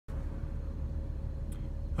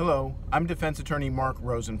Hello, I'm defense attorney Mark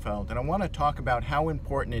Rosenfeld, and I want to talk about how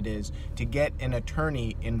important it is to get an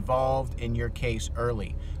attorney involved in your case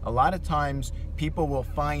early. A lot of times, people will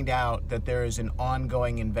find out that there is an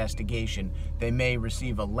ongoing investigation. They may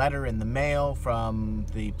receive a letter in the mail from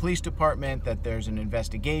the police department that there's an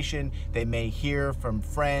investigation. They may hear from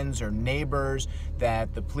friends or neighbors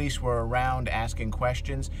that the police were around asking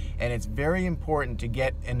questions, and it's very important to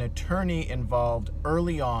get an attorney involved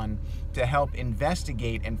early on to help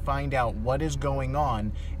investigate and find out what is going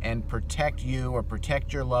on and protect you or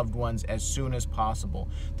protect your loved ones as soon as possible.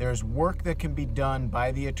 There's work that can be done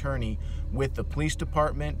by the attorney with the police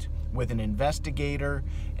department, with an investigator,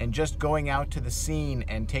 and just going out to the scene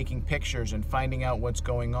and taking pictures and finding out what's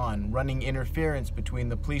going on, running interference between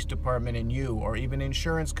the police department and you, or even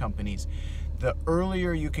insurance companies. The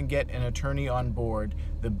earlier you can get an attorney on board,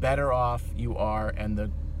 the better off you are and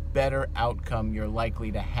the better outcome you're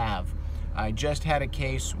likely to have. I just had a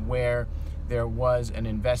case where there was an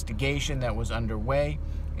investigation that was underway,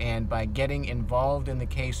 and by getting involved in the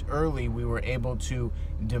case early, we were able to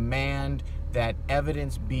demand that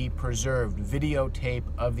evidence be preserved, videotape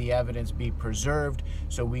of the evidence be preserved,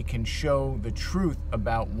 so we can show the truth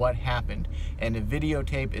about what happened. And if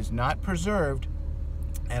videotape is not preserved,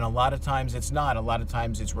 and a lot of times it's not. A lot of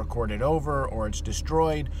times it's recorded over or it's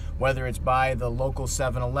destroyed, whether it's by the local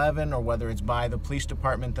 7-Eleven or whether it's by the police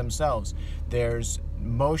department themselves. There's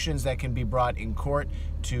motions that can be brought in court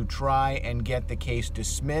to try and get the case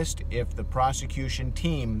dismissed if the prosecution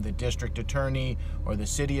team, the district attorney or the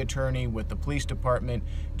city attorney with the police department,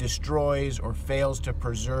 destroys or fails to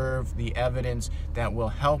preserve the evidence that will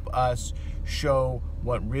help us show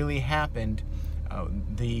what really happened.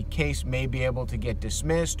 The case may be able to get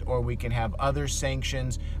dismissed, or we can have other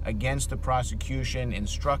sanctions against the prosecution,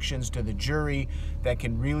 instructions to the jury that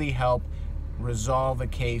can really help resolve a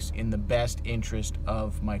case in the best interest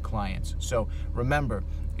of my clients. So remember,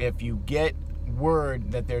 if you get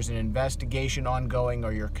word that there's an investigation ongoing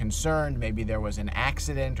or you're concerned, maybe there was an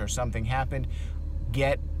accident or something happened,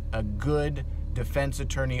 get a good defense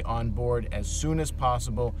attorney on board as soon as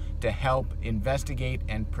possible to help investigate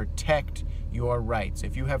and protect your rights.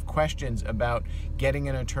 If you have questions about getting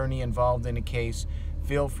an attorney involved in a case,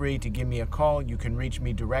 feel free to give me a call. You can reach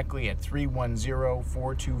me directly at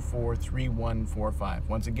 310-424-3145.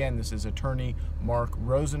 Once again, this is attorney Mark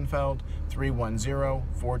Rosenfeld,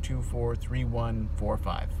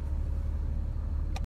 310-424-3145.